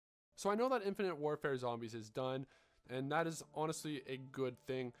So I know that Infinite Warfare Zombies is done, and that is honestly a good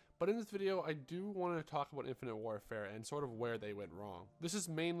thing, but in this video I do want to talk about Infinite Warfare and sort of where they went wrong. This is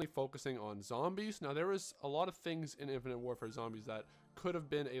mainly focusing on zombies. Now there was a lot of things in Infinite Warfare Zombies that could have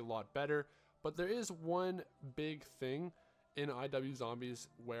been a lot better, but there is one big thing in IW Zombies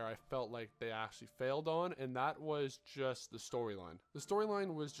where I felt like they actually failed on, and that was just the storyline. The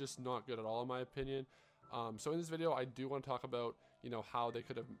storyline was just not good at all in my opinion. So in this video, I do want to talk about, how they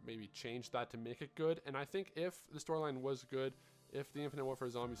could have maybe changed that to make it good. And I think if the storyline was good, if the Infinite Warfare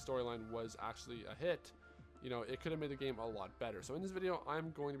Zombies storyline was actually a hit, it could have made the game a lot better. So in this video,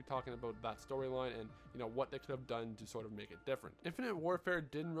 I'm going to be talking about that storyline and, what they could have done to sort of make it different. Infinite Warfare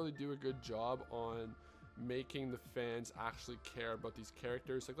didn't really do a good job on making the fans actually care about these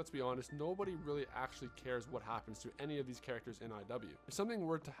characters. Like, let's be honest, nobody really actually cares what happens to any of these characters in IW. If something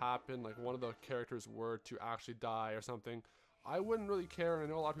were to happen, like one of the characters were to actually die or something, I wouldn't really care, and I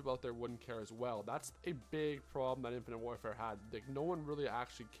know a lot of people out there wouldn't care as well. That's a big problem that Infinite Warfare had. Like, no one really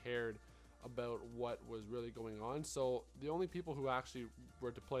actually cared about what was really going on. So the only people who actually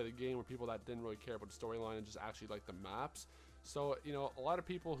were to play the game were people that didn't really care about the storyline and just actually like the maps. So, a lot of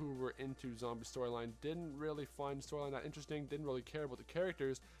people who were into zombie storyline didn't really find the storyline that interesting, didn't really care about the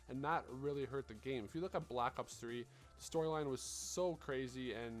characters, and that really hurt the game. If you look at Black Ops 3, the storyline was so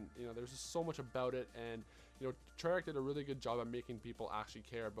crazy, and, there's just so much about it, and, Treyarch did a really good job at making people actually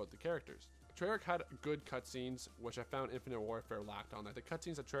care about the characters. Treyarch had good cutscenes, which I found Infinite Warfare lacked on. Like, the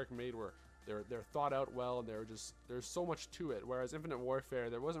cutscenes that Treyarch made were, they're thought out well, and there's so much to it, whereas Infinite Warfare,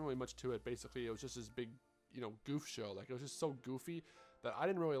 there wasn't really much to it. Basically, it was just this big goof show. Like, it was just so goofy that I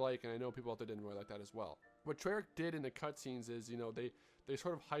didn't really like, and I know people out there didn't really like that as well. What Treyarch did in the cutscenes is, they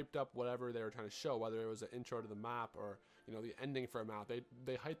sort of hyped up whatever they were trying to show, whether it was an intro to the map or, the ending for a map.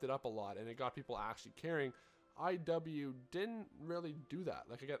 They hyped it up a lot, and it got people actually caring. IW didn't really do that.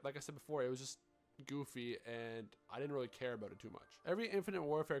 Like I said before, it was just goofy, and I didn't really care about it too much. Every Infinite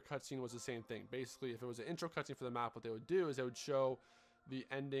Warfare cutscene was the same thing. Basically, if it was an intro cutscene for the map, what they would do is they would show the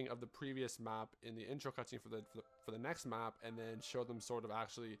ending of the previous map in the intro cutscene for the next map, and then show them sort of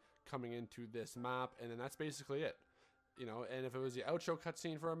actually coming into this map, and then that's basically it. And if it was the outro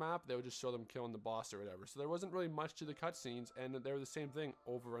cutscene for a map, they would just show them killing the boss or whatever. So there wasn't really much to the cutscenes, and they were the same thing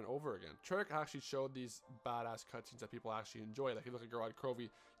over and over again. Treyarch actually showed these badass cutscenes that people actually enjoy. Like, you look at Gerard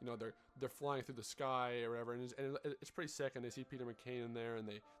Crovey, they're flying through the sky or whatever, and it's pretty sick. And they see Peter McKay in there, and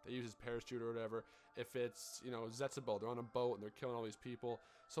they use his parachute or whatever. If it's Zetsubo, they're on a boat and they're killing all these people.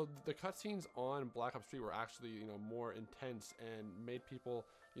 So the cutscenes on Black Ops 3 were actually more intense and made people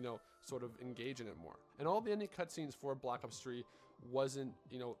sort of engage in it more. And all the ending cutscenes for Black Ops 3 wasn't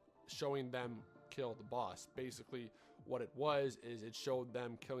showing them kill the boss. Basically what it was is it showed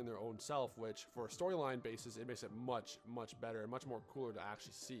them killing their own self, which for a storyline basis, it makes it much better and much more cooler to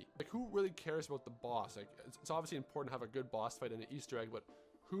actually see. Like, who really cares about the boss? Like, it's obviously important to have a good boss fight and an Easter egg, but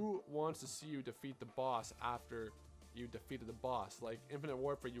who wants to see you defeat the boss after you defeated the boss? Like, Infinite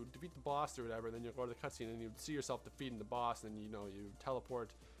Warfare, you would defeat the boss or whatever, and then you go to the cutscene and you'd see yourself defeating the boss, and you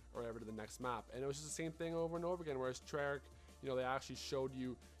teleport or whatever to the next map. And it was just the same thing over and over again, whereas Treyarch, they actually showed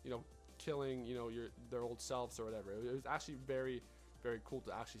you, killing, their old selves or whatever. It was actually very cool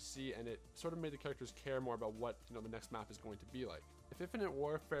to actually see, and it sort of made the characters care more about what, the next map is going to be like. If Infinite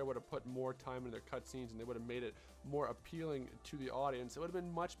Warfare would have put more time into their cutscenes and they would have made it more appealing to the audience, it would have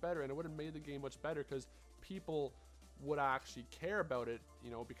been much better, and it would have made the game much better, because people would actually care about it,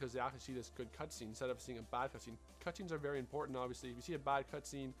 because they actually see this good cutscene instead of seeing a bad cutscene. Cutscenes are very important, obviously. If you see a bad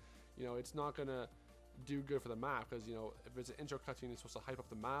cutscene, it's not gonna do good for the map, because if it's an intro cutscene, it's supposed to hype up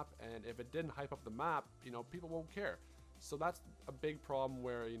the map, and if it didn't hype up the map, people won't care. So that's a big problem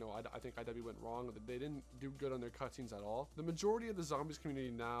where, I think IW went wrong. They didn't do good on their cutscenes at all. The majority of the zombies community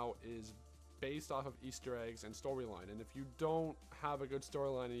now is based off of Easter eggs and storyline, and if you don't have a good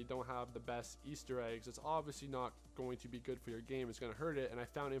storyline and you don't have the best Easter eggs, it's obviously not going to be good for your game. It's going to hurt it. And I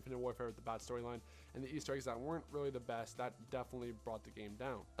found Infinite Warfare with the bad storyline and the Easter eggs that weren't really the best. That definitely brought the game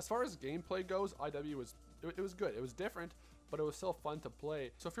down. As far as gameplay goes, IW was good. It was different, but it was still fun to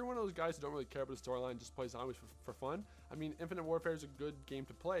play. So if you're one of those guys who don't really care about the storyline, just play zombies for fun, I mean, Infinite Warfare is a good game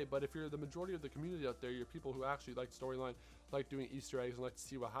to play. But if you're the majority of the community out there, you're people who actually like storyline, like doing Easter eggs, and like to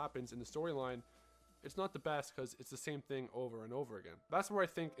see what happens in the storyline, it's not the best, because it's the same thing over and over again. That's where I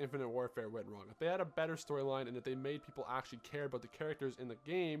think Infinite Warfare went wrong. If they had a better storyline and if they made people actually care about the characters in the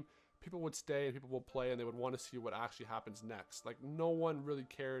game, people would stay and people would play, and they would want to see what actually happens next. Like, no one really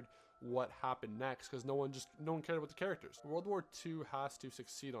cared what happened next, because no one cared about the characters. World War II has to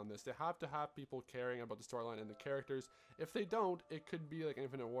succeed on this. They have to have people caring about the storyline and the characters. If they don't, it could be like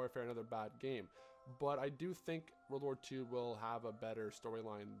Infinite Warfare, another bad game. but I do think World War II will have a better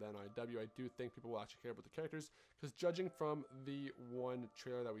storyline than IW. I do think people will actually care about the characters, because judging from the one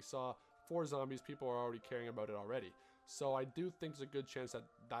trailer that we saw for Zombies, people are already caring about it already. So I do think there's a good chance that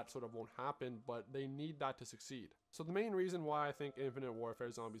that sort of won't happen, but they need that to succeed. So the main reason why I think Infinite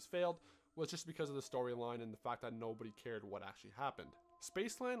Warfare Zombies failed was just because of the storyline and the fact that nobody cared what actually happened.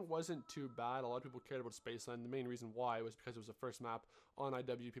 Spaceland wasn't too bad. A lot of people cared about Spaceland. The main reason why was because it was the first map on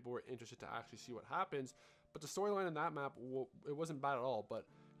IW. People were interested to actually see what happens. But the storyline in that map, it wasn't bad at all. But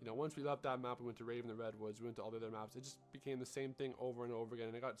you know, once we left that map, we went to Raven the Redwoods, we went to all the other maps. It just became the same thing over and over again,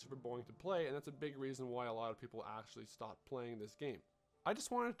 and it got super boring to play. And that's a big reason why a lot of people actually stopped playing this game. I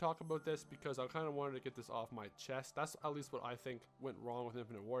just wanted to talk about this because I kind of wanted to get this off my chest. That's at least what I think went wrong with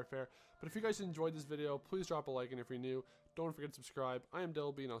Infinite Warfare. But if you guys enjoyed this video, please drop a like, and if you're new, don't forget to subscribe. I am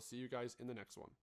Delby, and I'll see you guys in the next one.